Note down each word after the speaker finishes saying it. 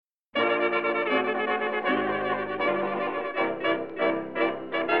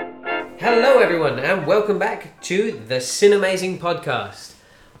Hello everyone and welcome back to the Cinemazing Podcast.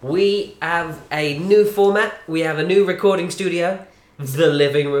 We have a new format, we have a new recording studio, the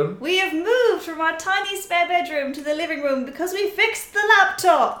living room. We have moved from our tiny spare bedroom to the living room because we fixed the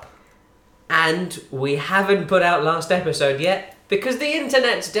laptop. And we haven't put out last episode yet because the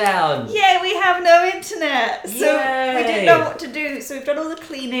internet's down. Yeah, we have no internet. So Yay. we didn't know what to do. So we've done all the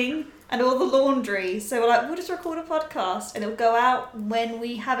cleaning and all the laundry. So we're like, we'll just record a podcast and it'll go out when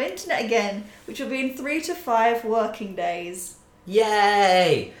we have internet again, which will be in 3 to 5 working days.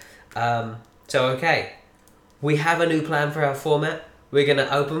 Yay! Okay, we have a new plan for our format. We're going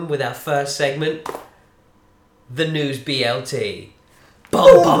to open with our first segment, the News BLT.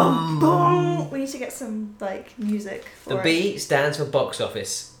 Boom, boom, boom. We need to get some music for The B stands for box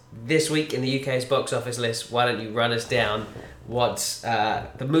office. This week in the UK's box office list, why don't you run us down what's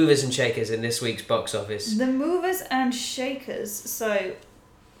the movers and shakers in this week's box office? The movers and shakers. So,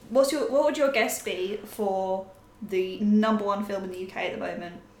 what would your guess be for the number one film in the UK at the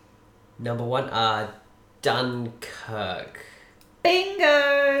moment? Number one, Dunkirk.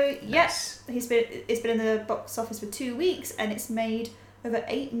 Bingo! Nice. Yes, it's been in the box office for 2 weeks and it's made over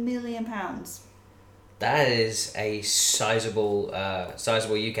 £8 million. That is a sizable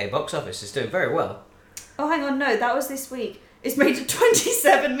UK box office. It's doing very well. Oh, hang on, no, that was this week. It's made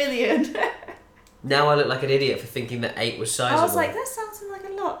 27 million. Now I look like an idiot for thinking that 8 was sizable. I was like, that sounds like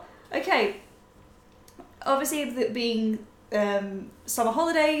a lot. Okay, obviously being summer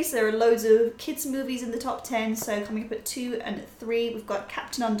holidays, there are loads of kids movies in the top 10, so coming up at 2 and 3, we've got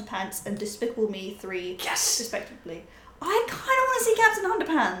Captain Underpants and Despicable Me 3, yes, respectively. I kind of want to see Captain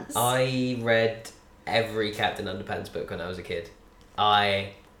Underpants. I read every Captain Underpants book when I was a kid.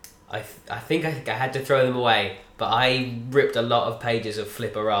 I think I had to throw them away, but I ripped a lot of pages of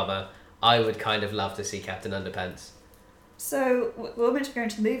Flipperama. I would kind of love to see Captain Underpants. So, we're meant to go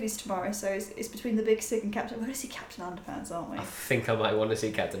into the movies tomorrow, so it's between the Big Sick and Captain... We're going to see Captain Underpants, aren't we? I think I might want to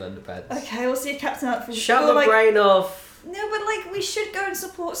see Captain Underpants. Okay, we'll see Captain Underpants. Shut my brain off! No, but we should go and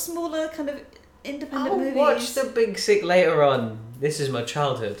support smaller kind of independent movies. I'll watch the Big Sick later on. This is my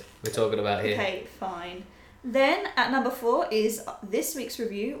childhood we're talking about here. Okay, fine. Then, at number 4 is this week's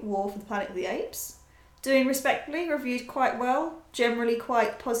review, War for the Planet of the Apes. Doing respectfully, reviewed quite well. Generally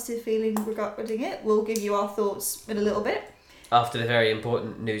quite positive feeling regarding it. We'll give you our thoughts in a little bit. After the very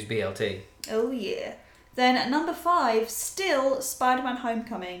important News BLT. Oh yeah. Then at number 5, still Spider-Man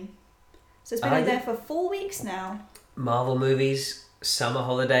Homecoming. So it's been in there for 4 weeks now. Marvel movies, summer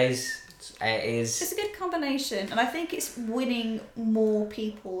holidays, It's a good combination, and I think it's winning more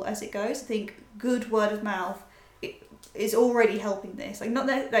people as it goes. I think good word of mouth is already helping this. Not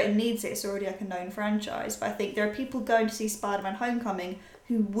that it needs it, it's already a known franchise, but I think there are people going to see Spider-Man Homecoming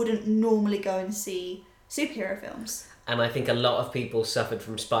who wouldn't normally go and see superhero films. And I think a lot of people suffered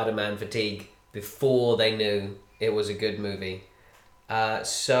from Spider-Man fatigue before they knew it was a good movie.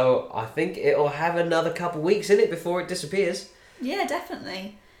 So I think it'll have another couple weeks in it before it disappears. Yeah,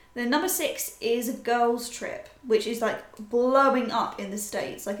 definitely. Then number 6 is A Girls Trip, which is blowing up in the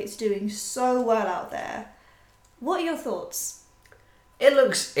States. It's doing so well out there. What are your thoughts? It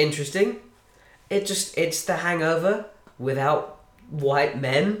looks interesting. It's The Hangover without white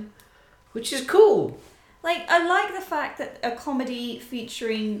men, which is cool. I like the fact that a comedy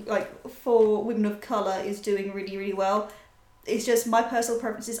featuring, for women of colour is doing really, really well. It's just my personal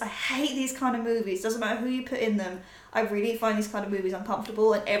preferences. I hate these kind of movies. Doesn't matter who you put in them. I really find these kind of movies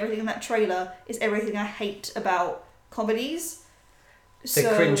uncomfortable, and everything in that trailer is everything I hate about comedies.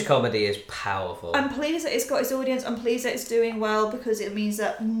 The cringe comedy is powerful. I'm pleased that it's got its audience. I'm pleased that it's doing well because it means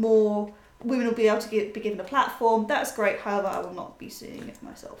that more women will be able to be given a platform. That's great. However, I will not be seeing it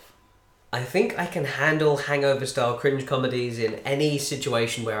myself. I think I can handle hangover-style cringe comedies in any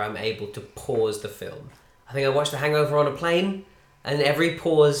situation where I'm able to pause the film. I think I watched The Hangover on a plane, and every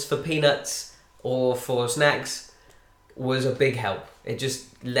pause for peanuts or for snacks was a big help. It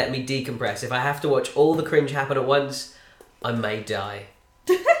just let me decompress. If I have to watch all the cringe happen at once, I may die.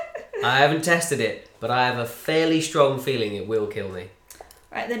 I haven't tested it, but I have a fairly strong feeling it will kill me.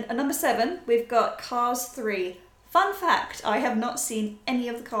 Right, then at number 7, we've got Cars 3. Fun fact, I have not seen any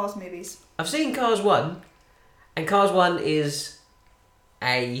of the Cars movies. I've seen Cars 1, and Cars 1 is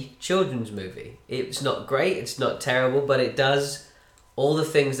a children's movie. It's not great, it's not terrible, but it does all the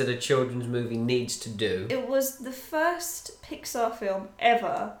things that a children's movie needs to do. It was the first Pixar film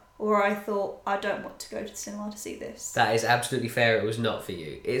ever where I thought, I don't want to go to the cinema to see this. That is absolutely fair, it was not for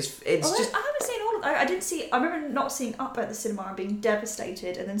you. It's just... I haven't seen all of it. I remember not seeing Up at the cinema and being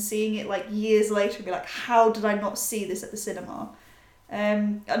devastated, and then seeing it years later and be like, how did I not see this at the cinema? I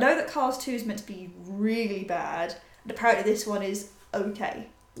know that Cars 2 is meant to be really bad, and apparently this one is okay.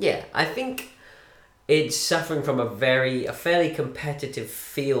 Yeah, I think it's suffering from a fairly competitive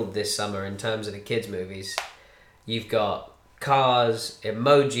field this summer in terms of the kids' movies. You've got Cars,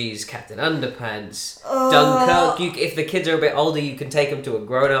 Emojis, Captain Underpants, Dunkirk. If the kids are a bit older, you can take them to a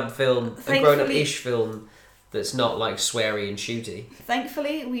grown-up film, a grown-up-ish film that's not like sweary and shooty.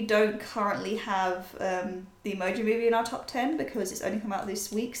 Thankfully, we don't currently have the Emoji Movie in our top 10 because it's only come out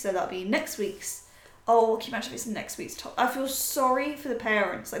this week, so that'll be next week's. Oh, can you imagine if it's next week's top? I feel sorry for the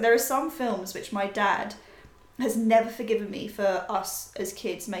parents. Like, there are some films which my dad has never forgiven me for us as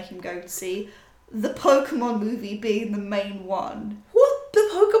kids making him go to see. The Pokemon movie being the main one. What? The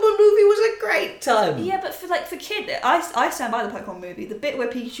Pokemon movie was a great time. Yeah, but for kid, I stand by the Pokemon movie. The bit where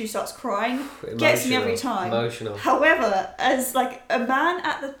Pikachu starts crying gets me every time. Emotional. However, as like a man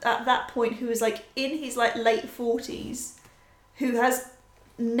at that point who is like in his like late 40s, who has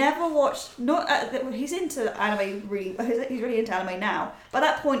never watched he's into anime really. He's really into anime now. By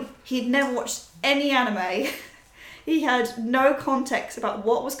that point, he'd never watched any anime. He had no context about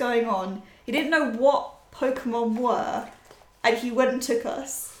what was going on. He didn't know what Pokemon were, and he went and took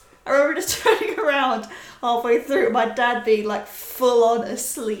us. I remember just turning around halfway through, and my dad being like full on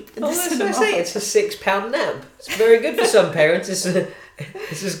asleep in the cinema. It's a £6 nap. It's very good for some parents. It's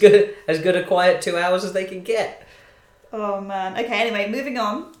as good a quiet 2 hours as they can get. Oh man. Okay. Anyway, moving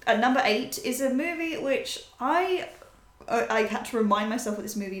on. At number 8 is a movie which I had to remind myself what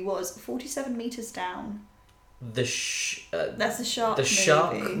this movie was. 47 Meters Down. That's the shark. The movie.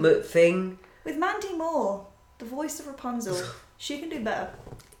 shark thing with Mandy Moore, the voice of Rapunzel. She can do better.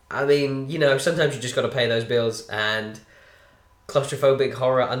 I mean, sometimes you just got to pay those bills, and claustrophobic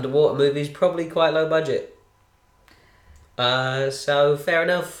horror underwater movies probably quite low budget. So fair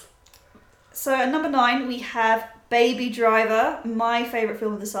enough. So at number 9 we have Baby Driver, my favourite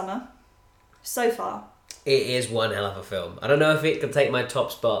film of the summer so far. It is one hell of a film. I don't know if it could take my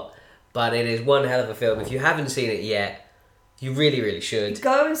top spot, but it is one hell of a film. If you haven't seen it yet, you really, really should.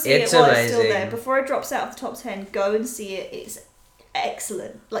 Go and see it while it's still there. Before it drops out of the top 10, go and see it. It's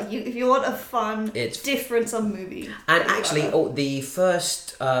excellent. Like, if you want a fun, different movie. And actually, the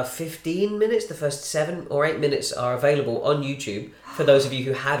first 15 minutes, the first 7 or 8 minutes are available on YouTube for those of you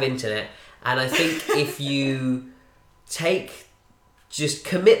who have internet. And I think if you just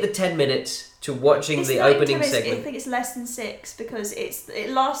commit the 10 minutes to watching the opening segment. I think it's less than 6 because it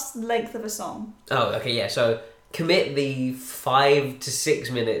lasts the length of a song. Oh, okay, yeah. So commit the 5 to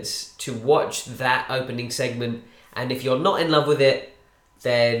 6 minutes to watch that opening segment, and if you're not in love with it,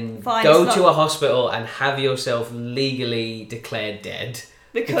 then go to a hospital and have yourself legally declared dead.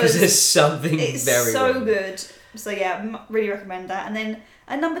 Because there's something very wrong. So good. So yeah, really recommend that. And then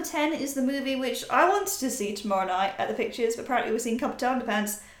at number 10 is the movie which I wanted to see tomorrow night at the Pictures, but apparently we're seeing Captain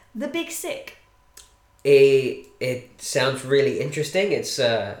Underpants. The Big Sick. It sounds really interesting. It's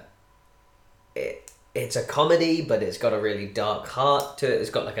a comedy, but it's got a really dark heart to it. It's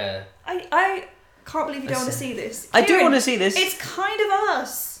got like a... I can't believe you don't want to see this. I do want to see this. It's kind of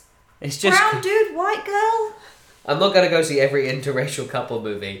us. It's just... Brown dude, white girl. I'm not going to go see every interracial couple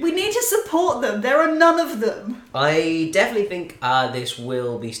movie. We need to support them. There are none of them. I definitely think this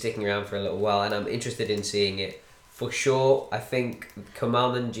will be sticking around for a little while, and I'm interested in seeing it. For sure, I think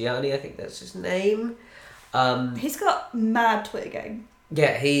Kamal Nanjiani, I think that's his name. He's got mad Twitter game.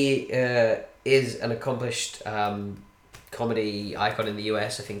 Yeah, he is an accomplished comedy icon in the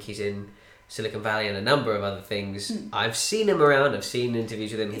US. I think he's in Silicon Valley and a number of other things. I've seen him around. I've seen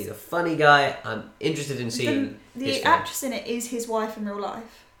interviews with him. He's a funny guy. I'm interested in seeing the actress in it is his wife in real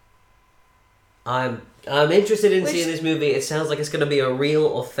life. I'm interested in seeing this movie. It sounds like it's going to be a real,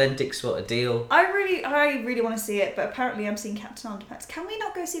 authentic sort of deal. I really want to see it, but apparently I'm seeing Captain Underpants. Can we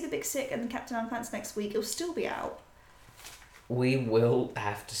not go see The Big Sick and Captain Underpants next week? It'll still be out. We will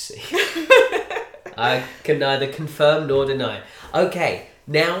have to see. I can neither confirm nor deny. Okay,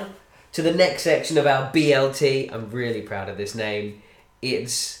 now to the next section of our BLT. I'm really proud of this name.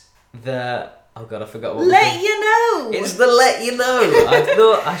 It's the... Oh God, I forgot what Let You Know! It's the Let You Know! I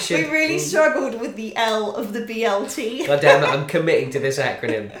thought I should... We really struggled with the L of the BLT. God damn it, I'm committing to this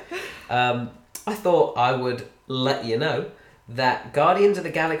acronym. I thought I would let you know that Guardians of the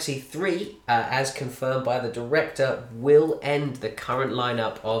Galaxy 3, as confirmed by the director, will end the current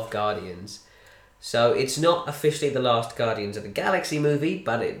lineup of Guardians. So it's not officially the last Guardians of the Galaxy movie,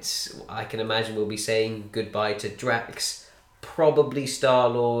 but I can imagine we'll be saying goodbye to Drax, probably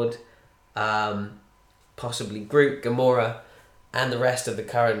Star-Lord, possibly Groot, Gamora, and the rest of the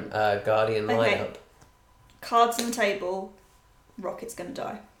current Guardian lineup. Cards on the table, Rocket's gonna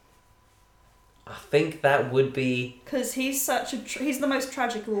die. I think that would be... Because he's he's the most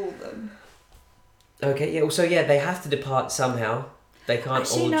tragic of all of them. Okay, yeah, so yeah, they have to depart somehow. They can't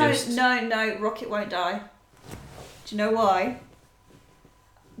Actually, all no, just... no, Rocket won't die. Do you know why?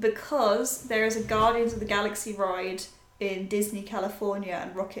 Because there is a Guardians of the Galaxy ride in Disney California,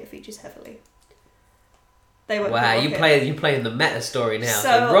 and Rocket features heavily. They won't. Wow, put you Rocket. playing the meta story now.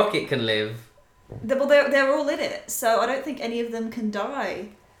 So Rocket can live. Well, they're all in it, so I don't think any of them can die,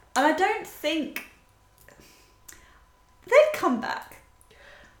 and I don't think they'd come back.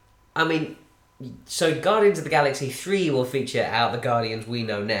 I mean, so Guardians of the Galaxy 3 will feature out the Guardians we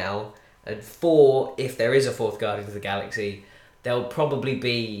know now, and 4, if there is a fourth Guardians of the Galaxy, there'll probably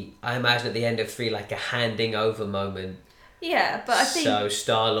be, I imagine at the end of 3, like a handing over moment. Yeah, but I think... So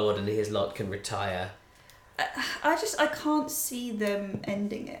Star-Lord and his lot can retire. I can't see them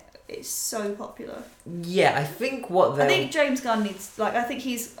ending it. It's so popular. Yeah, I think I think James Gunn needs, like, I think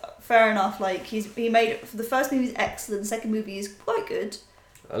he's fair enough. Like, he made the first movie is excellent, the second movie is quite good.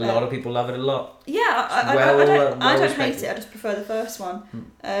 A lot of people love it a lot. Yeah, I don't hate it. I just prefer the first one.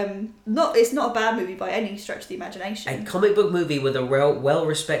 It's not a bad movie by any stretch of the imagination. A comic book movie with a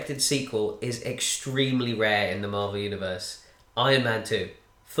well-respected sequel is extremely rare in the Marvel Universe. Iron Man 2,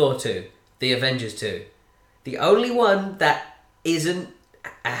 Thor 2, The Avengers 2. The only one that isn't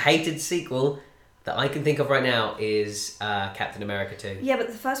a hated sequel that I can think of right now is Captain America 2. Yeah, but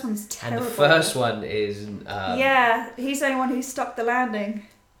the first one's terrible. And the first one is... yeah, he's the only one who stuck the landing.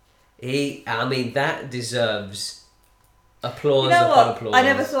 That deserves applause upon applause. I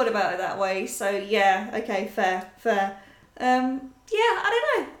never thought about it that way, so yeah, okay, fair. Yeah,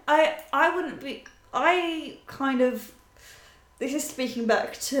 I don't know. I wouldn't be... I kind of... This is speaking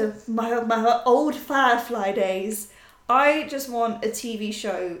back to my old Firefly days. I just want a TV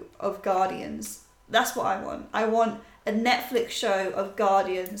show of Guardians. That's what I want. I want a Netflix show of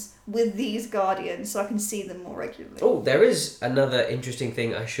Guardians with these Guardians so I can see them more regularly. Oh, there is another interesting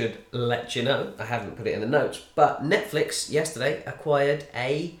thing I should let you know. I haven't put it in the notes, but Netflix yesterday acquired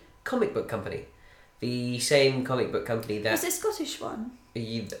a comic book company. The same comic book company that... Was it a Scottish one?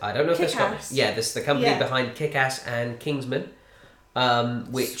 I don't know if it's Scottish. Yeah, this is the company behind Kick-Ass and Kingsman.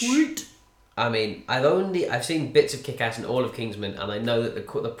 Which... Sweet. I mean, I've seen bits of Kick-Ass and all of Kingsman, and I know that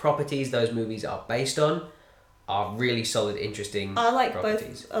the properties those movies are based on are really solid, interesting I like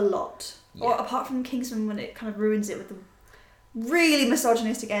properties. both a lot. Yeah. Or apart from Kingsman when it kind of ruins it with the really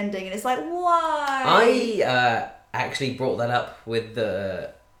misogynistic ending, and it's like, why? I actually brought that up with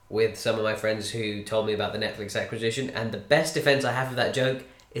some of my friends who told me about the Netflix acquisition, and the best defense I have for that joke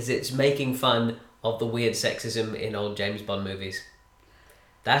is it's making fun of the weird sexism in old James Bond movies.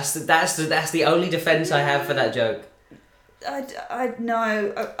 That's the only defense I have for that joke. I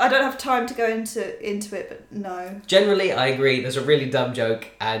know. I don't have time to go into it, but no. Generally, I agree. There's a really dumb joke,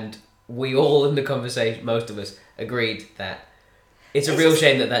 and we all in the conversation, most of us, agreed that it's a real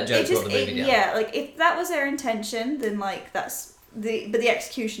shame that joke brought the movie down. Yeah, like if that was their intention, then like but the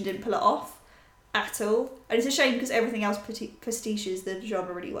execution didn't pull it off at all, and it's a shame because everything else prestiges the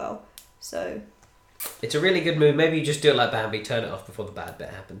genre really well. So. It's a really good movie. Maybe you just do it like Bambi, turn it off before the bad bit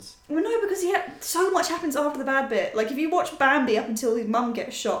happens. Well, no, because so much happens after the bad bit. Like, if you watch Bambi up until his mum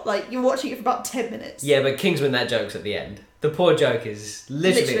gets shot, like, you're watching it for about 10 minutes. Yeah, but Kingsman, that joke's at the end. The poor joke is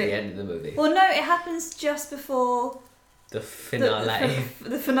literally at the end of the movie. Well, no, it happens just before... The finale.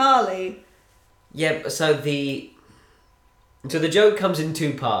 The finale. Yeah, so the joke comes in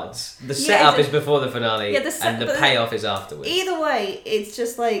 2 parts. The setup is before the finale, and the payoff is afterwards. Either way, it's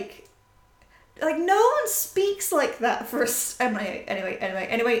just like no one speaks like that for us. Anyway.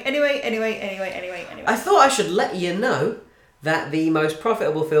 I thought I should let you know that the most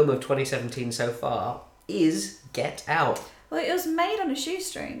profitable film of 2017 so far is Get Out. Well, it was made on a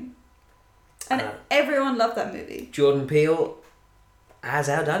shoestring, and everyone loved that movie. Jordan Peele has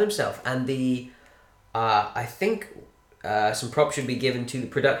outdone himself, and I think some props should be given to the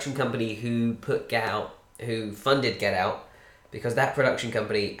production company who funded Get Out. Because that production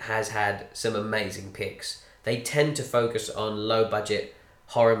company has had some amazing picks. They tend to focus on low-budget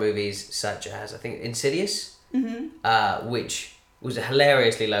horror movies such as, I think, Insidious, which was a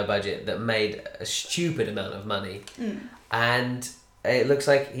hilariously low budget that made a stupid amount of money. And it looks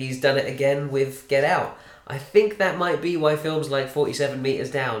like he's done it again with Get Out. I think that might be why films like 47 Meters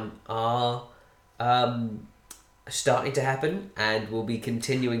Down are starting to happen and will be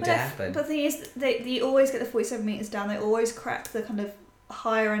continuing to happen. But the thing is, you always get the 47 Meters Down. They always crack the kind of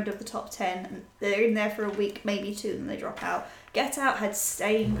higher end of the top 10, and they're in there for a week, maybe 2, and they drop out. Get Out had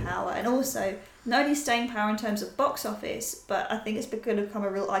staying power, and also not only staying power in terms of box office, but I think it's going to become a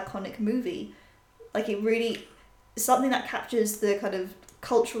real iconic movie. Like, it really something that captures the kind of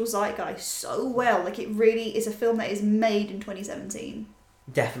cultural zeitgeist so well. Like, it really is a film that is made in 2017.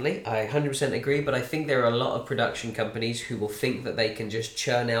 Definitely, I 100% agree, but I think there are a lot of production companies who will think that they can just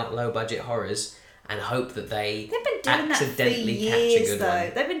churn out low-budget horrors and hope that They've been doing accidentally that for catch a years, good though.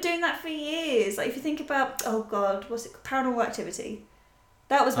 one. They've been doing that for years. Like, if you think about, oh god, what's it, Paranormal Activity?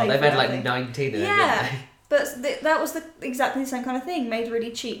 That was made they for made like nothing. 19 of them, Yeah, didn't but that was exactly the same kind of thing. Made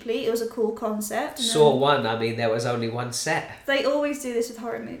really cheaply. It was a cool concept. they? And Saw 1, I mean, there was only one set. they always do this with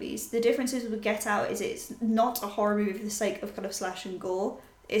horror movies. The difference is with Get Out is it's not a horror movie for the sake of kind of slash and gore.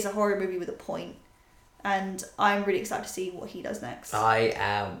 It's a horror movie with a point. And I'm really excited to see what he does next.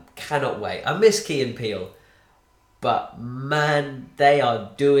 I cannot wait. I miss Key and Peele, but man, they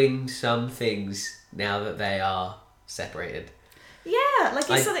are doing some things now that they are separated. Yeah, like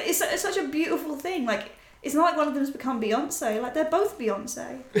it's such a beautiful thing. Like, it's not like one of them's become Beyonce. Like, they're both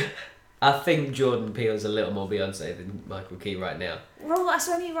Beyonce. I think Jordan Peele's a little more Beyonce than Michael Key right now. Well, that's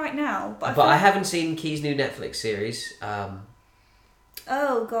only right now. But I haven't seen Key's new Netflix series.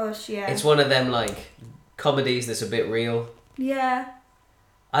 Oh gosh, yeah. It's one of them like comedies that's a bit real. Yeah.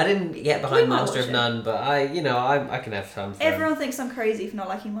 I didn't get behind We might Master watch of it. None, but I can have fun. Everyone thinks I'm crazy for not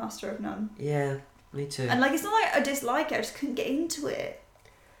liking Master of None. Yeah, me too. And like, it's not like I dislike it. I just couldn't get into it.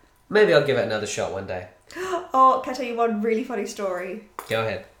 Maybe I'll give it another shot one day. Oh, can I tell you one really funny story? Go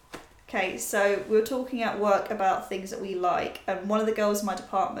ahead. Okay, so we were talking at work about things that we like, and one of the girls in my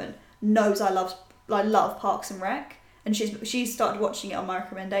department knows I love Parks and Rec, and she's started watching it on my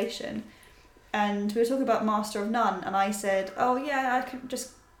recommendation. And we were talking about Master of None, and I said, "Oh yeah, I couldn't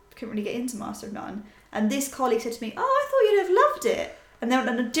really get into Master of None." And this colleague said to me, "Oh, I thought you'd have loved it." And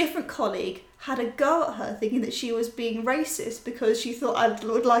then a different colleague had a go at her, thinking that she was being racist because she thought I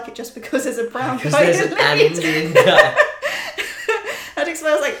would like it just because there's a brown guy. Because there's in an it. Indian guy. And I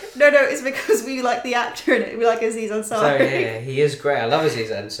was like, no, it's because we like the actor in it. We like Aziz Ansari. So yeah, he is great. I love Aziz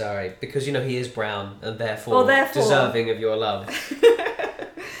Ansari because he is brown and therefore deserving of your love.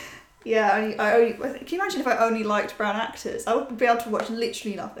 Yeah, can you imagine if I only liked brown actors? I would be able to watch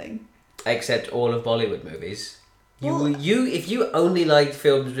literally nothing. Except all of Bollywood movies. Well, If you only liked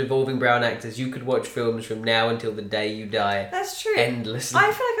films involving brown actors, you could watch films from now until the day you die. That's true. Endlessly.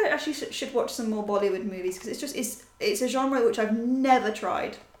 I feel like I actually should watch some more Bollywood movies because it's a genre which I've never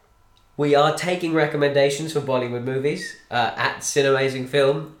tried. We are taking recommendations for Bollywood movies at Cinemazing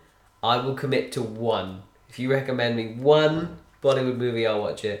Film. I will commit to one. If you recommend me one Bollywood movie, I'll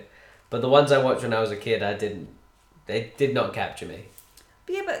watch it. But the ones I watched when I was a kid, they did not capture me.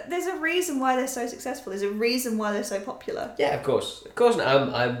 But yeah, but there's a reason why they're so successful. There's a reason why they're so popular. Yeah, of course.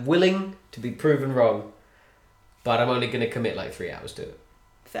 I'm willing to be proven wrong, but I'm only going to commit like 3 hours to it.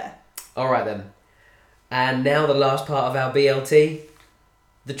 Fair. All right then. And now the last part of our BLT,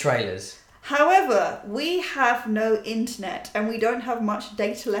 the trailers. However, we have no internet and we don't have much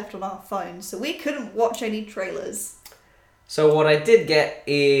data left on our phones, so we couldn't watch any trailers. So what I did get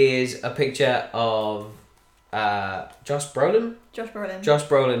is a picture of Josh Brolin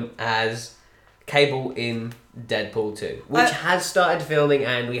as Cable in Deadpool 2, which has started filming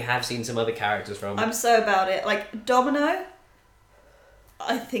and we have seen some other characters from it. I'm so about it. Like, Domino,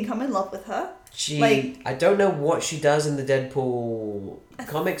 I think I'm in love with her. I don't know what she does in the Deadpool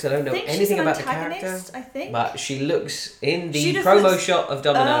comics. I don't know anything about the character. I think. But she looks, in the promo shot of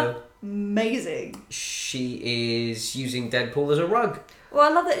Domino, amazing. She is using Deadpool as a rug. Well,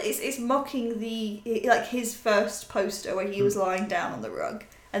 I love that it's mocking his first poster where he was lying down on the rug.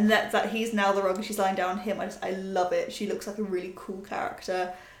 And that he's now the rug and she's lying down on him. I love it. She looks like a really cool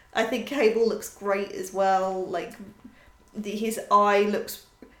character. I think Cable looks great as well. Like, his eye looks...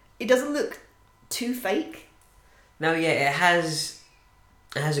 It doesn't look too fake. No, yeah, it has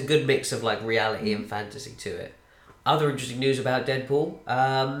a good mix of like reality and fantasy to it. Other interesting news about Deadpool.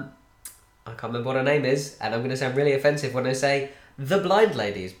 I can't remember what her name is, and I'm going to sound really offensive when I say the blind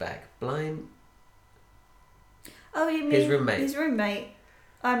lady is back. Blind. Oh, you mean his roommate? His roommate.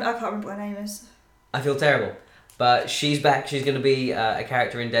 I can't remember what her name is. I feel terrible, but she's back. She's going to be a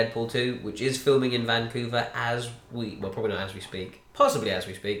character in Deadpool 2, which is filming in Vancouver probably not as we speak, possibly as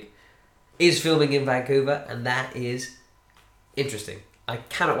we speak. Is filming in Vancouver, and that is interesting. I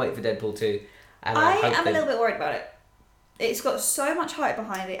cannot wait for Deadpool 2. And I am a little bit worried about it. It's got so much hype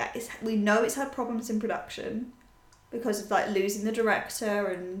behind it. We know it's had problems in production because of like losing the director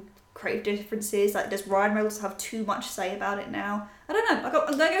and creative differences. Like, does Ryan Reynolds have too much say about it now? I don't know.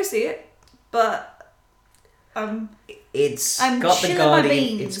 I'm gonna go see it, but I'm got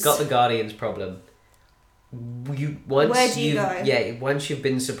the Guardians problem. Once you've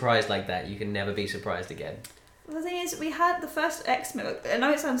been surprised like that, you can never be surprised again. Well, the thing is, we had the first X-Men. I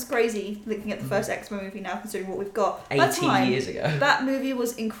know it sounds crazy looking at the first X-Men movie now, considering what we've got. 18 years ago. That movie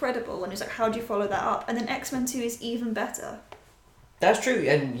was incredible, and it's like, how do you follow that up? And then X-Men 2 is even better. That's true,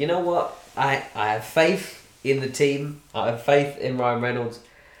 and you know what? I have faith in the team. I have faith in Ryan Reynolds,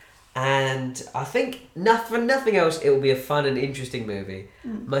 and I think for nothing else, it will be a fun and interesting movie.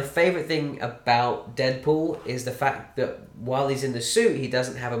 My favourite thing about Deadpool is the fact that while he's in the suit, he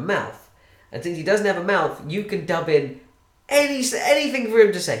doesn't have a mouth, and since he doesn't have a mouth, you can dub in anything for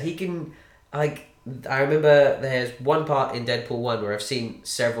him to say. He can, like, I remember there's one part in Deadpool 1 where I've seen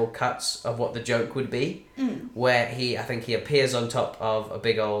several cuts of what the joke would be, where I think he appears on top of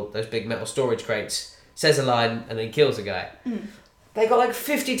those big metal storage crates, says a line, and then kills a guy. They got like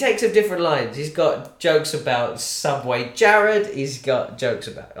 50 takes of different lines. He's got jokes about Subway Jared, he's got jokes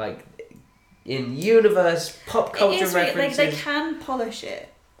about, like, in-universe pop culture references. They can polish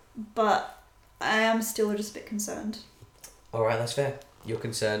it, but I am still just a bit concerned. Alright, that's fair. Your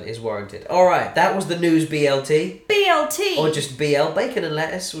concern is warranted. Alright, that was the news BLT. BLT! Or just BL. Bacon and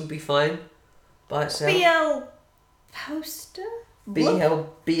lettuce would be fine by itself. BL poster?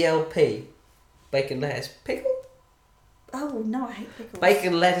 BLP. Bacon, lettuce, pickle? Oh, no, I hate pickles.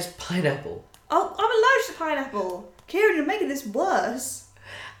 Bacon, lettuce, pineapple. Oh, I'm allergic to pineapple. Kieran, you're making this worse.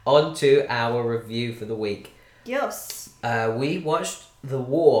 On to our review for the week. Yes. We watched The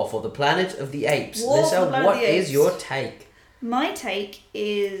War for the Planet of the Apes. War Lisa, for the Planet what of the Apes. is your take? My take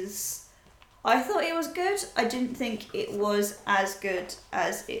is, I thought it was good. I didn't think it was as good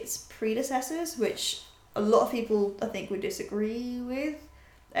as its predecessors, which a lot of people, I think, would disagree with.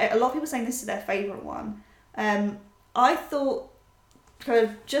 A lot of people saying this is their favourite one. I thought,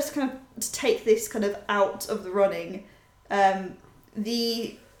 to take this kind of out of the running,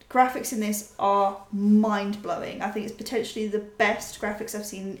 the graphics in this are mind-blowing. I think it's potentially the best graphics I've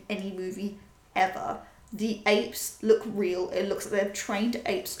seen in any movie ever. The apes look real. It looks like they've trained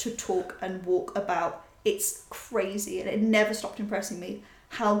apes to talk and walk about. It's crazy, and it never stopped impressing me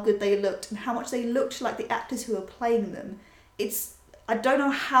how good they looked and how much they looked like the actors who were playing them. I don't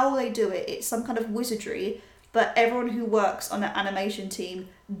know how they do it. It's some kind of wizardry, but everyone who works on that animation team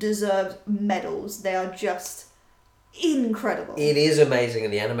deserves medals. They are just incredible. It is amazing,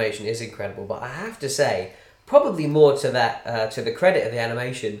 and the animation is incredible. But I have to say, probably more to that, to the credit of the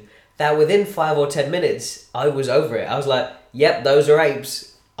animation, that within 5 or 10 minutes, I was over it. I was like, yep, those are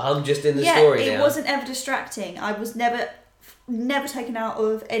apes. I'm just in the story now. Yeah, it wasn't ever distracting. I was never taken out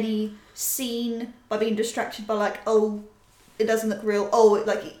of any scene by being distracted by, like, oh, it doesn't look real. Oh,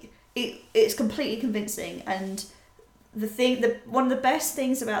 it's completely convincing. And one of the best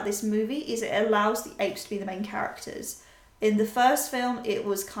things about this movie is it allows the apes to be the main characters. In the first film, it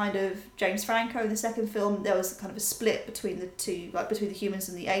was kind of James Franco. In the second film, there was kind of a split between the two, like between the humans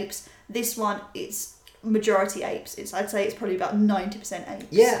and the apes. This one, it's majority apes. I'd say it's probably about 90% apes.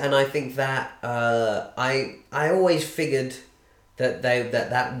 Yeah, and I think that I always figured that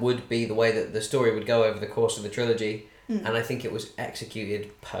that would be the way that the story would go over the course of the trilogy, and I think it was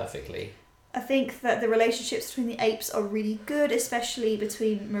executed perfectly. I think that the relationships between the apes are really good, especially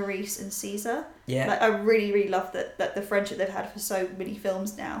between Maurice and Caesar. Yeah. Like, I really, really love that the friendship they've had for so many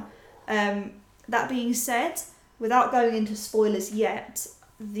films now. That being said, without going into spoilers yet,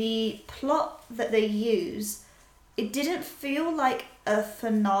 the plot that they use, it didn't feel like a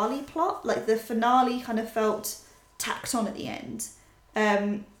finale plot. Like, the finale kind of felt tacked on at the end.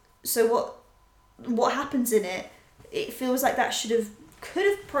 So what happens in it, it feels like that could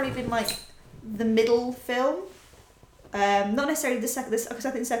have probably been like the middle film. Not necessarily the second, because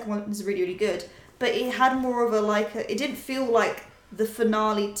I think the second one was really, really good, but it had more of it didn't feel like the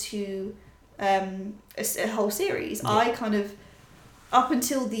finale to a whole series. Yeah. I kind of, up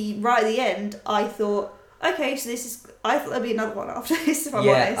until right at the end, I thought, okay, so I thought there'd be another one after this, if I'm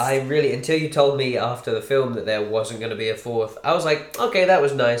honest. Yeah, I really, until you told me after the film that there wasn't going to be a fourth, I was like, okay, that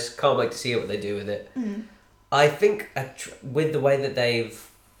was nice, can't wait to see what they do with it. I think with the way that they've,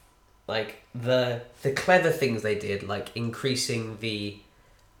 like, the clever things they did, like increasing the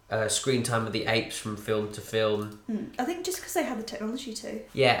screen time of the apes from film to film. I think just because they have the technology too.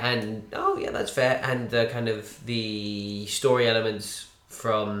 Yeah, and that's fair. And the kind of the story elements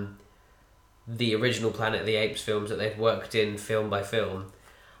from the original Planet of the Apes films that they've worked in film by film.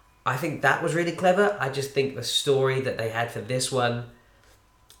 I think that was really clever. I just think the story that they had for this one,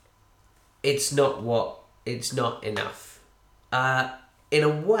 it's not enough. In a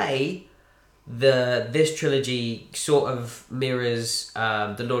way, this trilogy sort of mirrors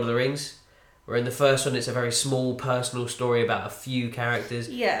The Lord of the Rings, where in the first one it's a very small personal story about a few characters.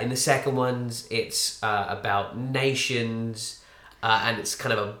 Yeah. In the second ones it's about nations, and it's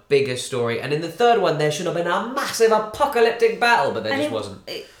kind of a bigger story. And in the third one there should have been a massive apocalyptic battle, but there just wasn't.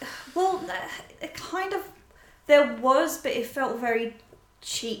 It kind of, there was, but it felt very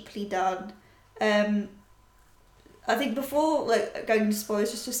cheaply done. I think before going into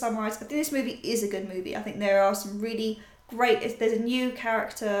spoilers, just to summarise, I think this movie is a good movie. I think there are some really great... There's a new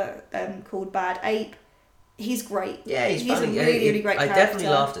character called Bad Ape. He's great. Yeah, he's a funny. really great character. I definitely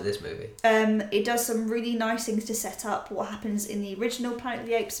laughed at this movie. It does some really nice things to set up what happens in the original Planet of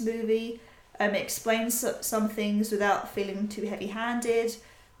the Apes movie. It explains some things without feeling too heavy-handed.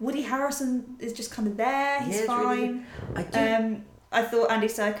 Woody Harrelson is just kind of there. He's fine. Really, I thought Andy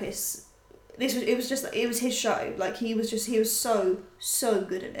Serkis... It was his show. Like, he was so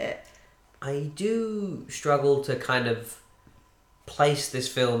good at it. I do struggle to kind of place this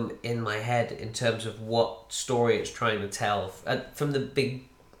film in my head in terms of what story it's trying to tell. From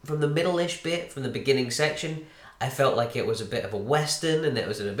the middle-ish bit, from the beginning section, I felt like it was a bit of a western and it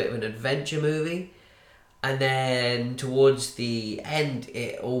was a bit of an adventure movie. And then towards the end,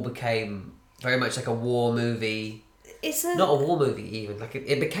 it all became very much like a war movie. Not a war movie even. Like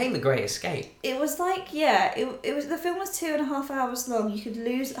it became The Great Escape. It was like, yeah, it was. The film was 2.5 hours long. You could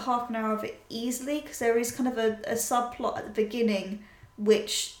lose half an hour of it easily because there is kind of a subplot at the beginning,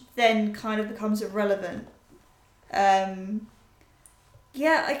 which then kind of becomes irrelevant.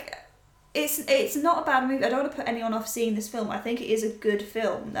 It's not a bad movie. I don't want to put anyone off seeing this film. I think it is a good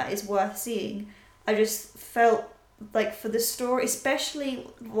film that is worth seeing. I just felt like for the story, especially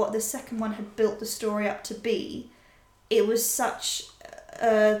what the second one had built the story up to be, it was such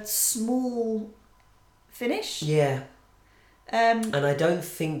a small finish. Yeah. And I don't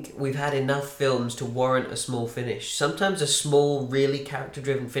think we've had enough films to warrant a small finish. Sometimes a small, really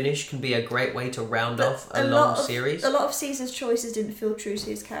character-driven finish can be a great way to round off a long series. A lot of Caesar's choices didn't feel true to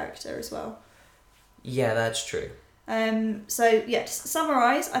his character as well. Yeah, that's true. So, yeah, to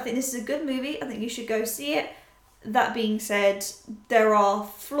summarise, I think this is a good movie. I think you should go see it. That being said, there are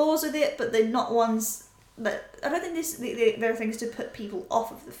flaws with it, but they're not ones... But I don't think there are things to put people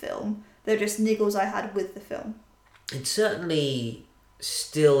off of the film. They're just niggles I had with the film. It's certainly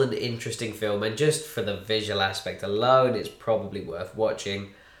still an interesting film, and just for the visual aspect alone, it's probably worth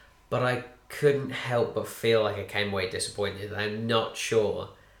watching. But I couldn't help but feel like I came away disappointed. I'm not sure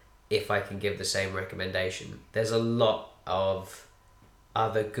if I can give the same recommendation. There's a lot of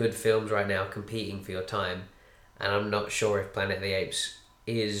other good films right now competing for your time, and I'm not sure if Planet of the Apes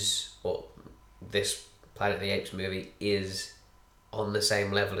is, or this Planet of the Apes movie is on the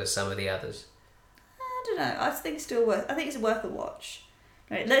same level as some of the others. I don't know. I think it's worth a watch.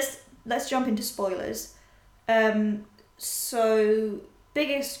 Right, let's jump into spoilers. So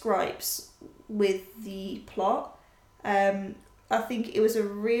biggest gripes with the plot. I think it was a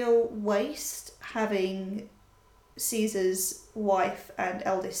real waste having Caesar's wife and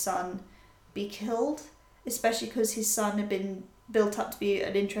eldest son be killed, especially because his son had been built up to be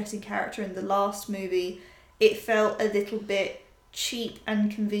an interesting character in the last movie. It felt a little bit cheap and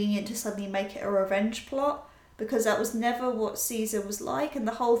convenient to suddenly make it a revenge plot, because that was never what Caesar was like, and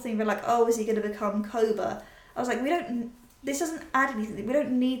the whole thing were like, oh, is he going to become Koba? I was like, this doesn't add anything. We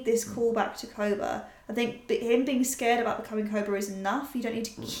don't need this callback to Koba. I think him being scared about becoming Koba is enough. You don't need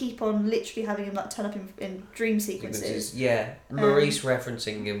to keep on literally having him turn up in dream sequences. Yeah, Maurice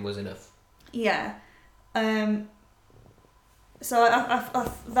referencing him was enough. Yeah. So I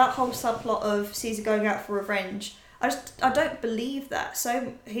that whole subplot of Caesar going out for revenge, I don't believe that.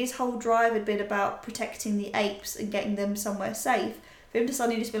 So his whole drive had been about protecting the apes and getting them somewhere safe. For him to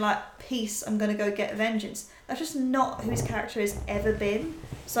suddenly just be like, peace, I'm going to go get vengeance. That's just not who his character has ever been.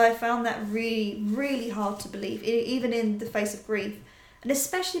 So I found that really, really hard to believe, even in the face of grief. And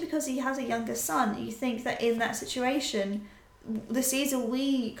especially because he has a younger son, you think that in that situation, the Caesar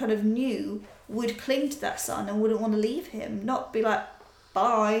we kind of knew would cling to that son and wouldn't want to leave him, not be like,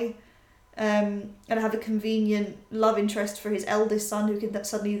 bye, and have a convenient love interest for his eldest son who can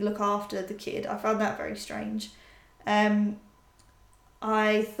suddenly look after the kid. I found that very strange.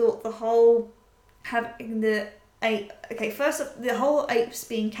 I thought the whole having the ape... Okay, first off, the whole apes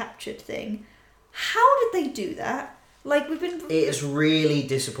being captured thing. How did they do that? Like, we've been... It's really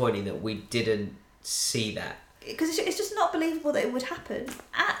disappointing that we didn't see that. Because it's just not believable that it would happen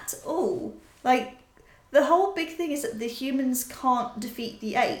at all. Like, the whole big thing is that the humans can't defeat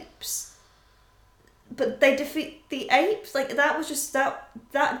the apes. But they defeat the apes? Like, that was just...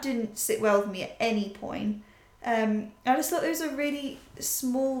 That didn't sit well with me at any point. I just thought it was a really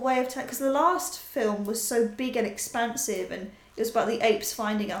small way of telling, because the last film was so big and expansive, and it was about the apes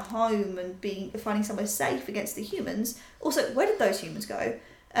finding a home and finding somewhere safe against the humans. Also, where did those humans go?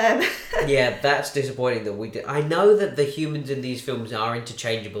 Yeah, that's disappointing that we did. I know that the humans in these films are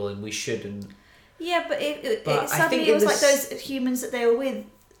interchangeable, and we shouldn't. Yeah, but it suddenly it was like those humans that they were with.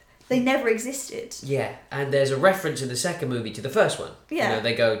 They never existed. Yeah, and there's a reference in the second movie to the first one. Yeah. You know,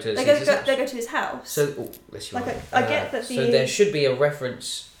 they go to They Caesar's house. go to his house. So, I get that. So there should be a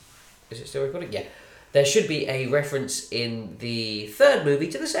reference. Is it still recording? Yeah. There should be a reference in the third movie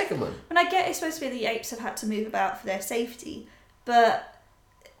to the second one. And I get it's supposed to be the apes have had to move about for their safety, but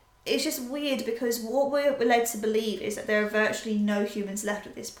it's just weird because what we're led to believe is that there are virtually no humans left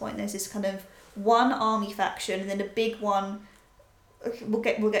at this point. There's this kind of one army faction and then a big one. Okay,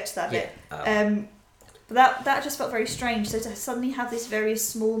 we'll get to that bit. But that just felt very strange. So to suddenly have this very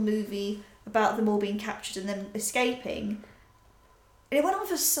small movie about them all being captured and then escaping, it went on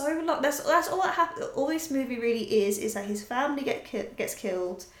for so long. That's all that happened. All this movie really is that his family gets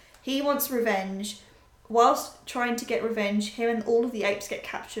killed. He wants revenge. Whilst trying to get revenge, him and all of the apes get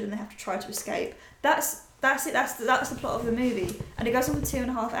captured and they have to try to escape. That's it. That's the plot of the movie, and it goes on for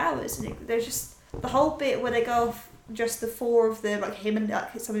 2.5 hours. And there's just the whole bit where they go off. Just the four of them, like him and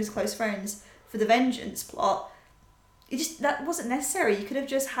like some of his close friends, for the vengeance plot. That wasn't necessary. You could have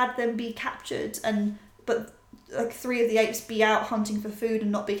just had them be captured, but like 3 of the apes be out hunting for food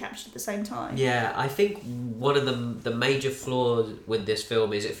and not be captured at the same time. Yeah, I think one of the major flaws with this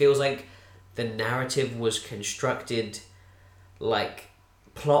film is it feels like the narrative was constructed like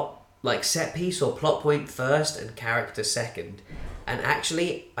plot, like set piece or plot point first and character second, and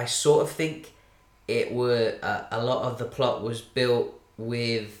actually I sort of think it were a lot of the plot was built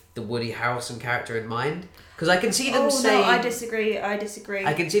with the Woody Harrelson character in mind, because I can see them saying. No, I disagree.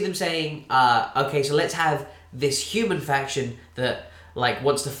 I can see them saying, okay, so let's have this human faction that like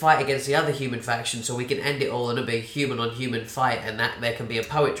wants to fight against the other human faction, so we can end it all in a big human on human fight, and that there can be a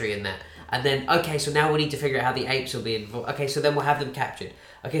poetry in that. And then okay, so now we need to figure out how the apes will be involved. Okay, so then we'll have them captured.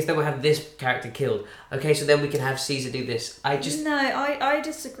 Okay, so then we'll have this character killed. Okay, so then we can have Caesar do this. I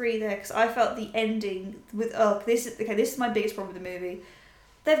disagree there because I felt the ending with this is my biggest problem with the movie.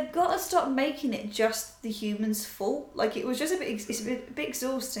 They've got to stop making it just the humans' fault. Like it was just it's a bit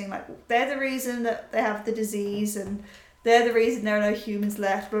exhausting. Like they're the reason that they have the disease and they're the reason there are no humans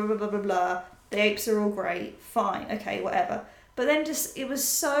left. Blah blah blah blah blah. The apes are all great. Fine. Okay. Whatever. But then it was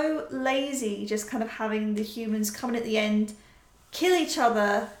so lazy. Just kind of having the humans come in at the end, kill each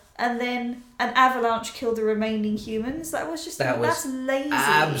other, and then an avalanche kill the remaining humans. That's lazy.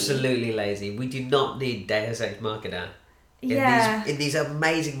 Absolutely lazy. We do not need Deus Ex Machina in these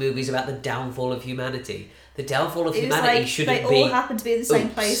amazing movies about the downfall of humanity. The downfall of humanity shouldn't be. They all happened to be in the same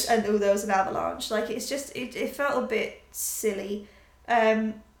place, and there was an avalanche. Like it's just it felt a bit silly.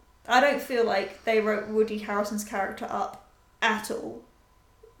 I don't feel like they wrote Woody Harrelson's character up at all.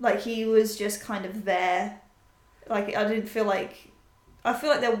 Like he was just kind of there. Like I feel like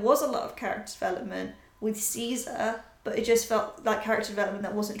there was a lot of character development with Caesar, but it just felt like character development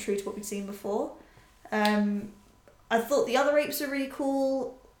that wasn't true to what we'd seen before. I thought the other apes were really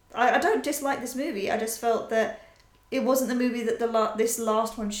cool. I don't dislike this movie. I just felt that it wasn't the movie that this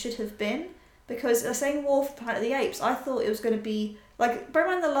last one should have been, because saying War for Planet of the Apes, I thought it was going to be like, bear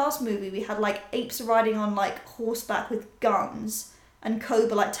in mind the last movie we had like apes riding on like horseback with guns and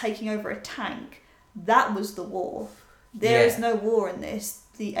Cobra like taking over a tank. That was the war. There is no war in this.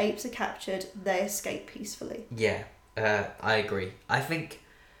 The apes are captured. They escape peacefully. Yeah, I agree. I think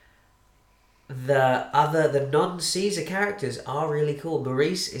the non-Caesar characters are really cool.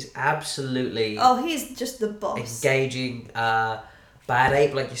 Maurice is absolutely... Oh, he's just the boss. Engaging. Bad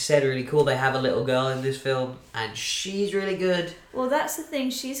Ape, like you said, really cool. They have a little girl in this film, and she's really good. Well, that's the thing.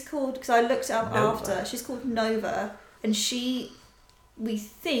 She's called... Because I looked it up after. She's called Nova, and she, we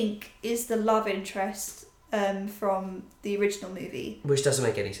think, is the love interest from the original movie. Which doesn't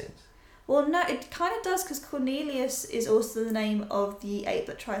make any sense. Well, no, it kind of does, because Cornelius is also the name of the ape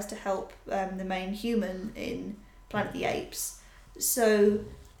that tries to help the main human in Planet of the Apes. So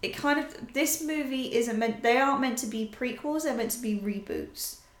it kind of... This movie isn't meant... They aren't meant to be prequels, they're meant to be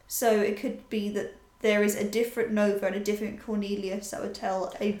reboots. So it could be that there is a different Nova and a different Cornelius that would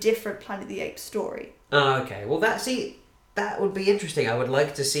tell a different Planet of the Apes story. Oh, okay. Well, that would be interesting. I would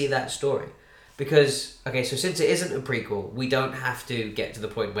like to see that story. Because, okay, so since it isn't a prequel, we don't have to get to the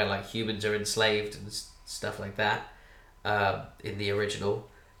point where, like, humans are enslaved and stuff like that in the original.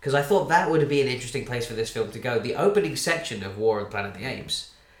 Because I thought that would be an interesting place for this film to go. The opening section of War of the Planet of the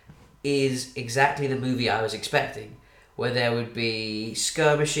Apes is exactly the movie I was expecting, where there would be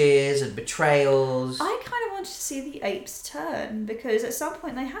skirmishes and betrayals. I kind of wanted to see the apes turn, because at some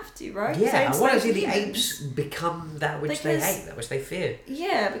point they have to, right? Yeah, I want to see the apes become that which they hate, that which they fear.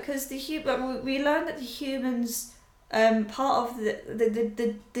 Yeah, because we learned that the humans part of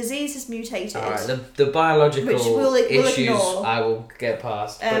the disease is mutated. Alright, the biological Which we'll issues ignore. I will get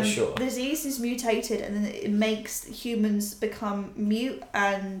past, but sure. The disease is mutated, and then it makes humans become mute,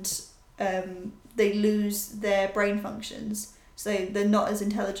 and they lose their brain functions, so they're not as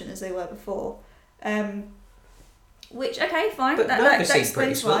intelligent as they were before. Which, okay, fine, But that Nova seems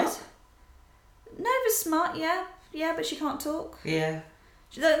pretty explains why. smart. Nova's smart, yeah, but she can't talk. Yeah.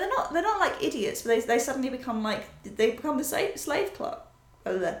 They're not like idiots, but they suddenly become the slave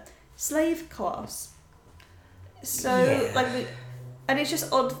class. So Yeah. and it's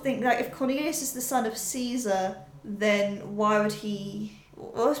just odd to think that if Cornelius is the son of Caesar, then why would he?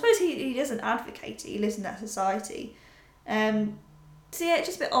 Well, I suppose he doesn't advocate it. He lives in that society. So yeah, it's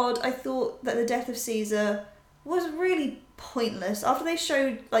just a bit odd. I thought that the death of Caesar was really pointless. After they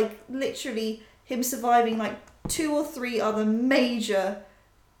showed literally him surviving 2 or 3 other major.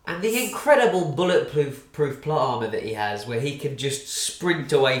 And the incredible bulletproof plot armor that he has, where he can just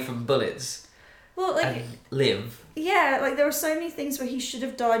sprint away from bullets and live. Yeah, there were so many things where he should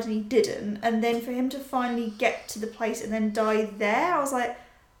have died and he didn't, and then for him to finally get to the place and then die there, I was like,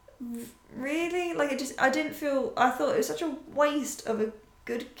 really? I didn't feel. I thought it was such a waste of a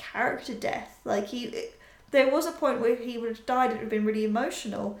good character death. There was a point where he would have died. It would have been really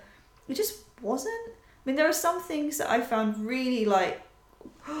emotional. It just wasn't. I mean, there are some things that I found really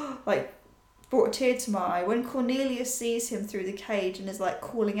brought a tear to my eye. When Cornelius sees him through the cage and is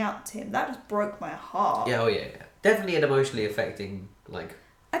calling out to him, that just broke my heart. Yeah, definitely an emotionally affecting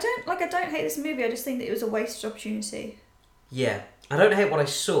I don't hate this movie. I just think that it was a wasted opportunity. Yeah, I don't hate what I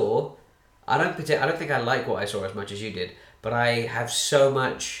saw. I don't think I like what I saw as much as you did, but I have so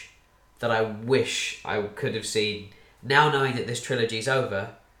much that I wish I could have seen. Now knowing that this trilogy's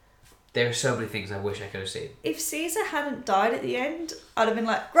over, there are so many things I wish I could have seen. If Caesar hadn't died at the end, I'd have been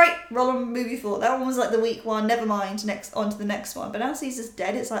great, roll on movie 4. That one was the weak one, never mind, on to the next one. But now Caesar's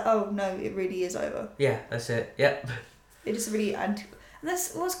dead, it's oh no, it really is over. Yeah, that's it, yep. It just really, and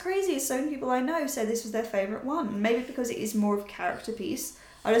that's what's crazy is so many people I know said this was their favourite one. Maybe because it is more of a character piece.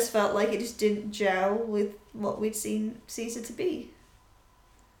 I just felt like it just didn't gel with what we'd seen Caesar to be.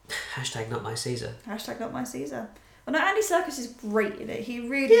 Hashtag not my Caesar. Hashtag not my Caesar. Well, no, Andy Serkis is great in it. He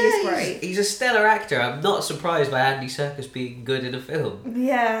really is great. He's a stellar actor. I'm not surprised by Andy Serkis being good in a film.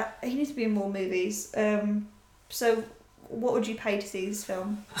 Yeah, he needs to be in more movies. So, what would you pay to see this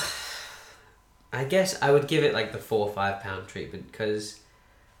film? I guess I would give it the £4 or £5 treatment, because...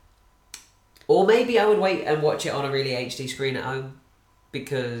 Or maybe I would wait and watch it on a really HD screen at home,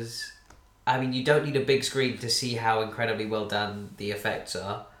 because, you don't need a big screen to see how incredibly well done the effects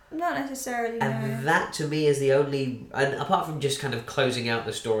are. Not necessarily, and no. that to me is the only, and apart from just kind of closing out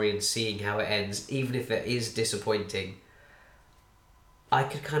the story and seeing how it ends, even if it is disappointing, I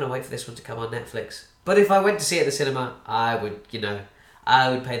could kind of wait for this one to come on Netflix. But if I went to see it at the cinema, I would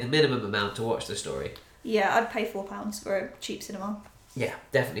pay the minimum amount to watch the story. Yeah, I'd pay £4 for a cheap cinema. Yeah,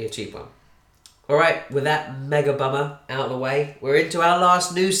 definitely a cheap one. Alright, with that mega bummer out of the way, we're into our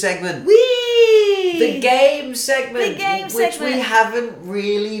last news segment. Whee! The game segment, which segment. we haven't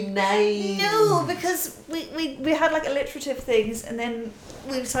really named. No, because we had alliterative things, and then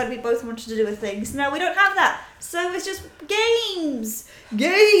we decided we both wanted to do a thing. So now we don't have that. So it's just games.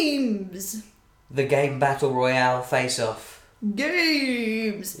 Games. The game battle royale face-off.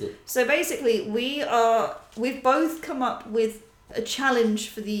 Games. So basically, we've both come up with a challenge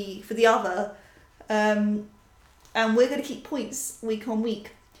for the other, and we're going to keep points week on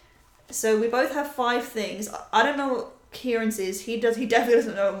week. So we both have 5 things. I don't know what Kieran's is. He definitely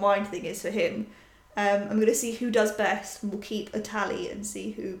doesn't know what my thing is for him. I'm going to see who does best, and we'll keep a tally and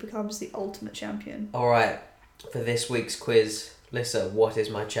see who becomes the ultimate champion. Alright, for this week's quiz, Lissa, what is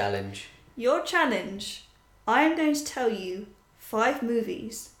my challenge? Your challenge, I am going to tell you 5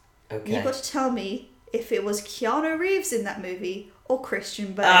 movies. Okay. You've got to tell me if it was Keanu Reeves in that movie or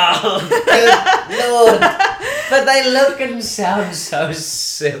Christian Bale. Oh, good Lord. But they look and sound so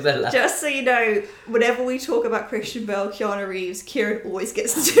similar. Just so you know, whenever we talk about Christian Bale, Keanu Reeves, Kieran always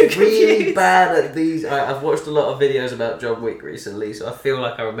gets the two confused. Really bad at these. I've watched a lot of videos about John Wick recently, so I feel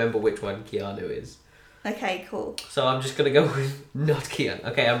like I remember which one Keanu is. Okay, cool. So I'm just going to go with not Keanu.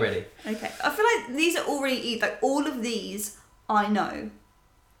 Okay, I'm ready. Okay. I feel like these are already, all of these I know.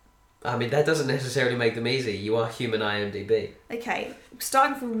 That doesn't necessarily make them easy. You are human IMDb. Okay,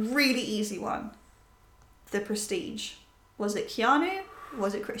 starting from a really easy one. The Prestige. Was it Keanu?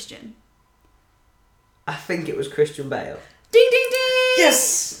 Was it Christian? I think it was Christian Bale. Ding ding ding!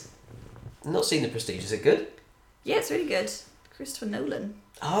 Yes! I've not seen The Prestige. Is it good? Yeah, it's really good. Christopher Nolan.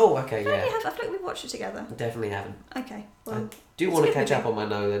 Oh, okay, yeah. I feel like we've watched it together. Definitely haven't. Okay, well. I do want to catch up on my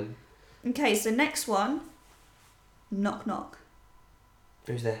Nolan. Okay, so next one. Knock Knock.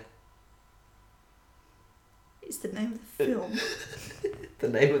 Who's there? It's the name of the film. The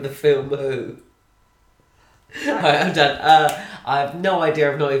name of the film, who? Alright, I'm done. I have no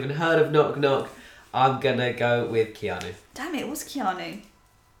idea. I've not even heard of Knock Knock. I'm gonna go with Keanu. Damn it was Keanu.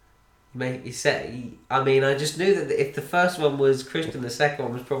 Maybe say. I mean, I just knew that if the first one was Christian, the second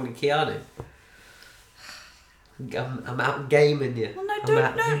one was probably Keanu. I'm out gaming you. Well,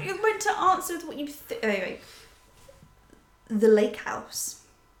 no, you're meant to answer with what you think. Anyway. The Lake House.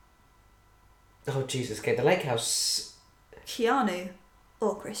 Oh, Jesus, okay, The Lake House. Keanu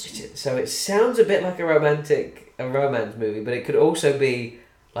or Christian. So it sounds a bit like a romance movie, but it could also be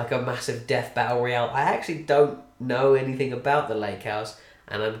like a massive death battle royale. I actually don't know anything about The Lake House,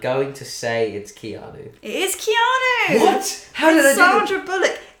 and I'm going to say it's Keanu. It is Keanu! What? How did I do that? Sandra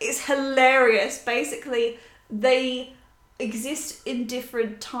Bullock. It's hilarious. Basically, they exist in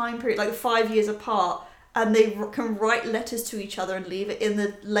different time periods, like 5 years apart, and they can write letters to each other and leave it in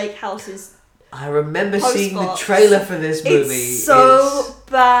the lake houses. I remember Postbox. seeing the trailer for this movie. It's so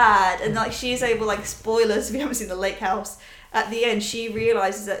bad. And like she is able, like, spoilers if you haven't seen The Lake House, at the end she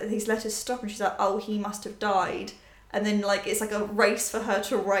realises that these letters stop and she's like, oh, he must have died. And then like it's like a race for her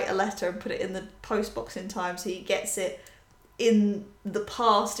to write a letter and put it in the post box in time so he gets it in the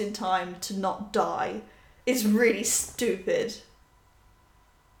past in time to not die. It's really stupid.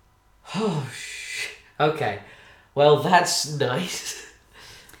 Oh, shit. Okay. Well, that's nice.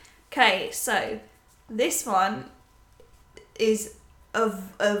 Okay, so this one is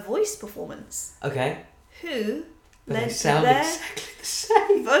a voice performance. Okay. Who But they led sound their exactly the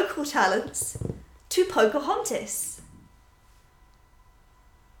same. vocal talents to Pocahontas?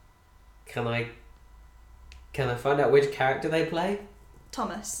 Can I find out which character they play?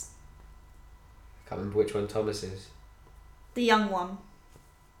 Thomas. I can't remember which one Thomas is. The young one.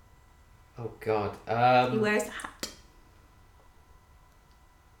 Oh, God. He wears the hat.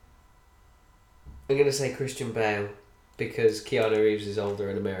 I'm going to say Christian Bale, because Keanu Reeves is older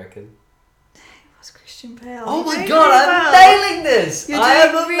and American. It was Christian Bale. Oh my You're God, doing I'm well. nailing this! You're I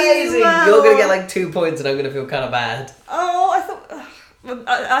am doing really amazing! well. You're going to get like 2 points and I'm going to feel kind of bad. Oh, I thought... well,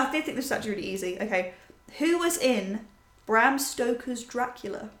 I did think this was actually really easy. Okay. Who was in Bram Stoker's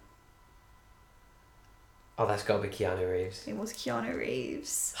Dracula? Oh, that's got to be Keanu Reeves. It was Keanu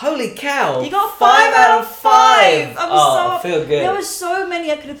Reeves. Holy cow! You got 5 out of 5! I feel good. There were so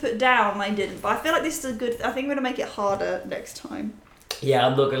many I could have put down and I didn't, but I feel like this is a good... I think we're going to make it harder next time. Yeah,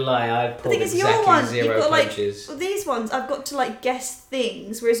 I'm not going to lie, I I pulled think it's exactly your one. 0 You've got punches. well, these ones I've got to like guess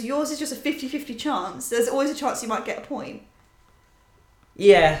things, whereas yours is just a 50-50 chance. There's always a chance you might get a point.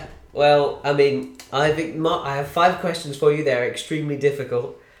 Yeah, well, I mean, I have 5 questions for you. They're extremely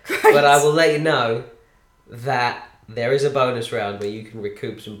difficult. Great. But I will let you know that there is a bonus round where you can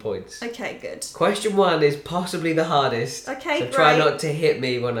recoup some points. Okay, good. Question 1 is possibly the hardest. Okay, so try great. not to hit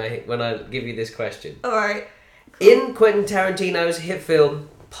me when I give you this question. Alright. In Quentin Tarantino's hit film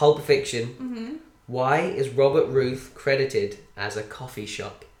Pulp Fiction, Mm-hmm. why is Robert Ruth credited as a coffee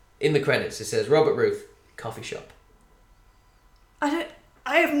shop? In the credits it says Robert Ruth, coffee shop. I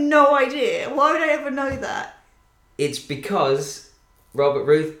have no idea. Why would I ever know that? It's because Robert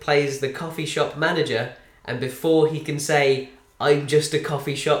Ruth plays the coffee shop manager, and before he can say, I'm just a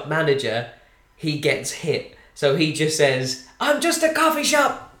coffee shop manager, he gets hit. So he just says, I'm just a coffee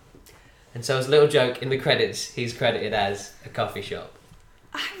shop! And so as a little joke, in the credits, he's credited as a coffee shop.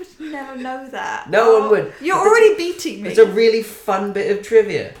 I would never know that. No one would. You're already beating me. It's a really fun bit of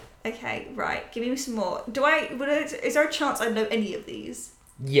trivia. Okay, right. Give me some more. Is there a chance I know any of these?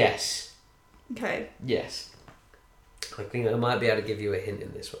 Yes. Okay. Yes. I think I might be able to give you a hint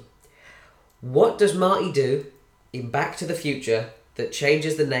in this one. What does Marty do in Back to the Future that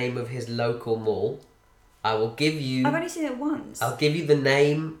changes the name of his local mall? I will give you... I've only seen it once. I'll give you the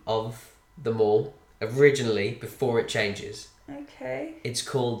name of the mall originally before it changes. Okay. It's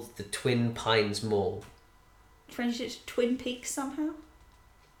called the Twin Pines Mall. French it Twin Peaks somehow?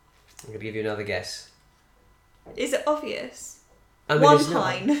 I'm going to give you another guess. Is it obvious? I mean, One it's not.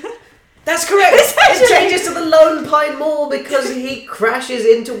 Pine. That's correct! It changes to the Lone Pine Mall because he crashes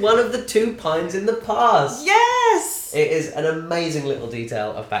into one of the 2 pines in the past. Yes! It is an amazing little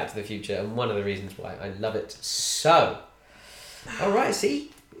detail of Back to the Future and one of the reasons why I love it so. Alright, see?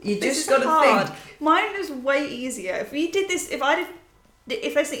 You just got to think. Mine is way easier. If we did this, if I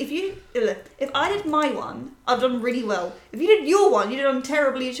did my one, I've done really well. If you did your one, you'd have done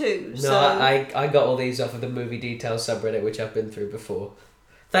terribly too. No, I got all these off of the movie details subreddit, which I've been through before.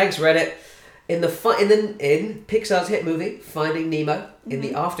 Thanks, Reddit. In Pixar's hit movie Finding Nemo, in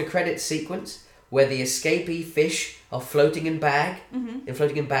the after credits sequence where the escapee fish are floating in bags,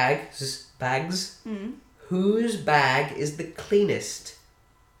 Whose bag is the cleanest?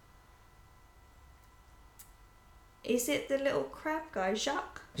 Is it the little crab guy,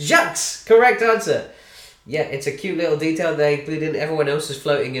 Jacques? Jacques! Correct answer. Yeah, it's a cute little detail they include in. Everyone else is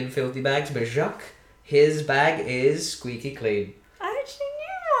floating in filthy bags, but Jacques, his bag is squeaky clean. I actually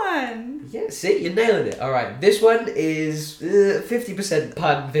knew one. Yeah, see, you're nailing it. All right, this one is 50%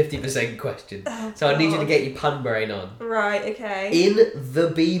 pun, 50% question. Oh, so I need you to God. get your pun brain on. Right, okay. In the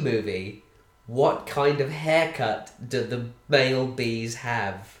bee movie, what kind of haircut do the male bees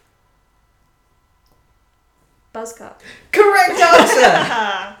have? Buzz cut. Correct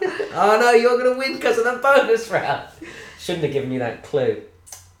answer! Oh no, you're going to win because of the bonus round. Shouldn't have given you that clue.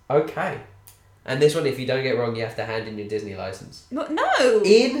 Okay. And this one, if you don't get it wrong, you have to hand in your Disney license. No!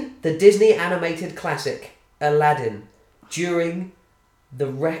 In the Disney animated classic, Aladdin, during the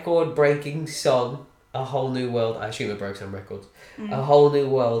record-breaking song, A Whole New World, I assume it broke some records, A Whole New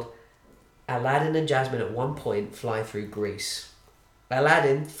World, Aladdin and Jasmine at one point fly through Greece.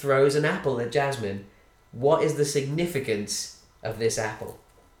 Aladdin throws an apple at Jasmine. What is the significance of this apple?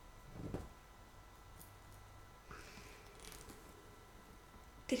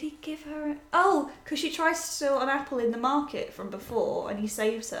 Did he give her... Oh, because she tries to steal an apple in the market from before and he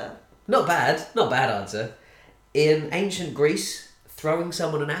saves her. Not bad answer. In ancient Greece, throwing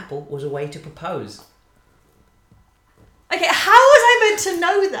someone an apple was a way to propose. Okay, how was I meant to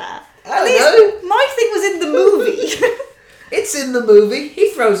know that? I don't know. My thing was in the movie. It's in the movie.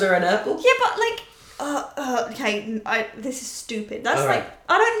 He throws her an apple. Yeah, but like... okay, this is stupid. That's All like... right.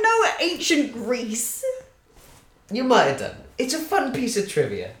 I don't know ancient Greece. You might have done. It's a fun piece of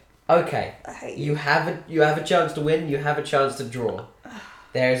trivia. Okay. I hate You have a chance to win, you have a chance to draw.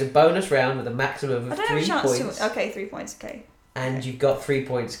 There is a bonus round with a maximum of I don't have a 3 chance points. to... Okay, 3 points, okay. And you've got 3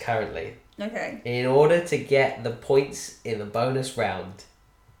 points currently. Okay. In order to get the points in the bonus round,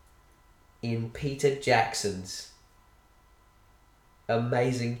 in Peter Jackson's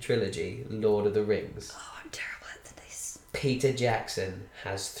amazing trilogy, Lord of the Rings, Oh, I'm terrible at this. Peter Jackson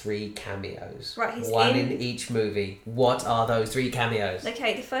has 3 cameos. Right, he's one in- in each movie. What are those 3 cameos?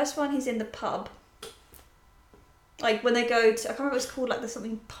 Okay, the first one, he's in the pub. Like, when they go to... I can't remember what it's called, like, there's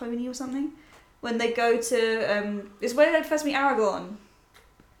something pony or something. When they go to... it's where they first meet Aragorn.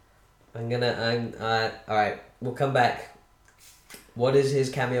 Alright, we'll come back. What is his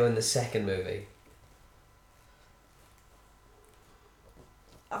cameo in the second movie?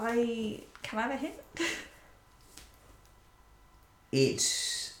 Can I have a hint?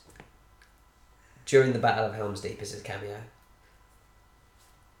 It's during the Battle of Helm's Deep is his cameo.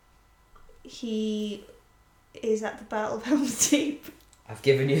 He is at the Battle of Helm's Deep. I've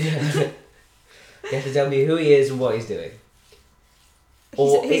given you... You have to tell me who he is and what he's doing.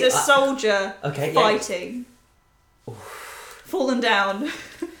 He's a soldier okay, fighting. Fallen down.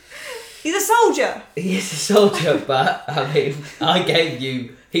 He's a soldier! He is a soldier, but, I mean, I gave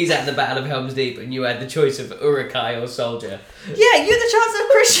you... He's at the Battle of Helm's Deep and you had the choice of Uruk-hai or soldier. Yeah, you had the chance of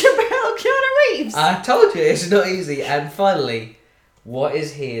Christian Bale, Keanu Reeves! I told you, it's not easy. And finally, what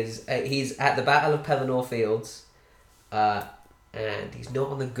is his... he's at the Battle of Pelennor Fields, and he's not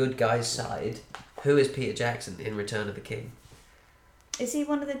on the good guy's side. Who is Peter Jackson in Return of the King? Is he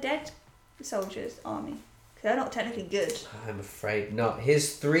one of the dead soldiers' army? 'Cause they're not technically good. I'm afraid not.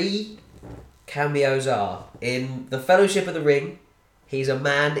 His 3 cameos are... In The Fellowship of the Ring, he's a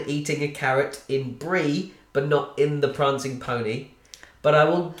man eating a carrot in Bree, but not in the Prancing Pony. But I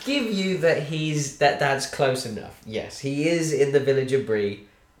will give you that that's close enough. Yes, he is in the village of Bree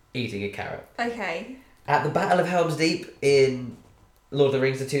eating a carrot. Okay. At the Battle of Helm's Deep in Lord of the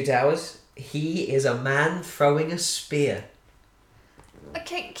Rings: The Two Towers, he is a man throwing a spear.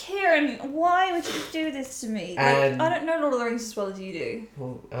 Okay, Kieran, why would you do this to me? Like, I don't know Lord of the Rings as well as you do.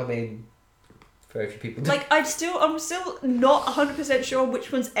 Well, I mean, very few people do. Like, I'm still not 100% sure which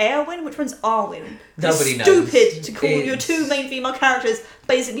one's Eowyn, which one's Arwen. Nobody knows. Stupid to call your 2 main female characters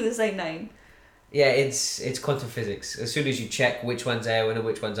basically the same name. Yeah, it's quantum physics. As soon as you check which one's Eowyn and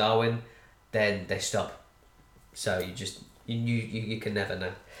which one's Arwen, then they stop. So you just you can never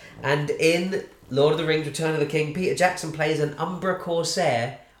know. And in Lord of the Rings: Return of the King, Peter Jackson plays an Umbra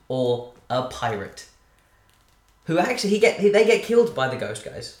Corsair or a pirate, who actually they get killed by the Ghost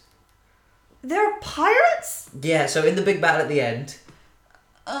guys. There are pirates? Yeah, so in the big battle at the end,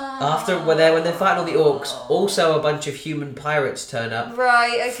 after when they're fighting all the orcs, also a bunch of human pirates turn up.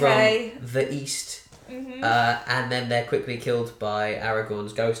 Right. Okay. From the east. And then they're quickly killed by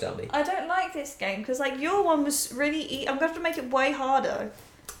Aragorn's ghost army. I don't like this game because like your one was really. I'm going to have to make it way harder.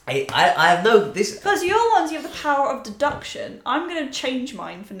 I have no this Because your ones you have the power of deduction. I'm going to change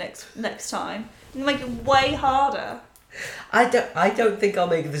mine for next time and make it way harder. I don't think I'll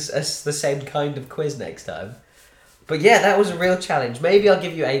make this the same kind of quiz next time. But yeah, that was a real challenge. Maybe I'll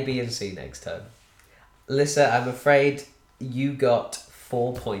give you A, B, and C next time. Lisa, I'm afraid you got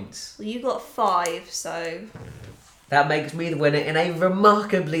 4 points. Well, you got 5, so... That makes me the winner in a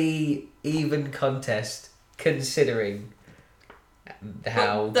remarkably even contest, considering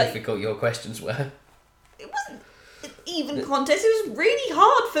how difficult your questions were. It wasn't an even contest. It was really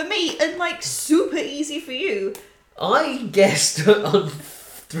hard for me and, like, super easy for you. I guessed on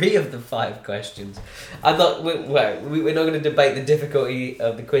 3 of the 5 questions. I'm not. We're not going to debate the difficulty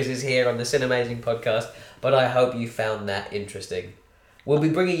of the quizzes here on the Cinemazing Podcast, but I hope you found that interesting. We'll be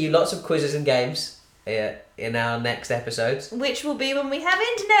bringing you lots of quizzes and games in our next episodes, which will be when we have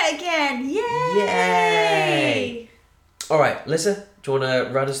internet again. Yay! Yay! All right, Lisa, do you want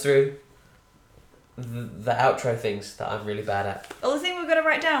to run us through the outro things that I'm really bad at? Oh, the thing we're going to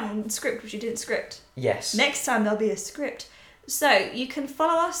write down, script, which you didn't script. Yes. Next time there'll be a script. So, you can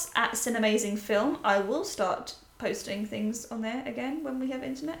follow us at Cinemazing Film. I will start posting things on there again when we have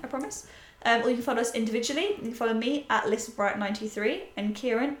internet, I promise. Or you can follow us individually. You can follow me at LisaBright93 and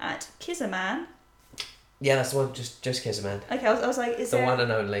Kieran at Kizzaman. Yeah, that's the one, just Kizzaman. Okay, I was like, is the there... one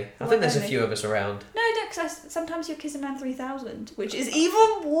and only. I think there's a few of us around. No, because sometimes you're Kizzaman 3000, which is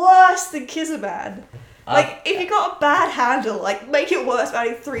even worse than Kizzaman. Like, if you got a bad handle, like, make it worse by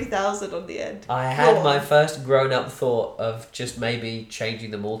adding 3000 on the end. I had my first grown-up thought of just maybe changing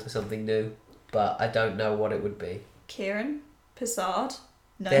them all to something new, but I don't know what it would be. Kieran Passard,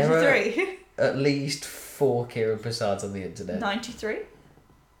 93. There are at least 4 Kieran Pasards on the internet. 93.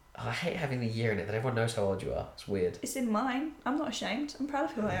 I hate having the year in it, that everyone knows how old you are. It's weird. It's in mine. I'm not ashamed. I'm proud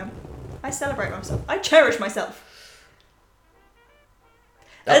of who I am. I celebrate myself. I cherish myself.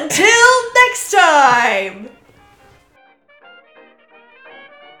 Oh. Until next time!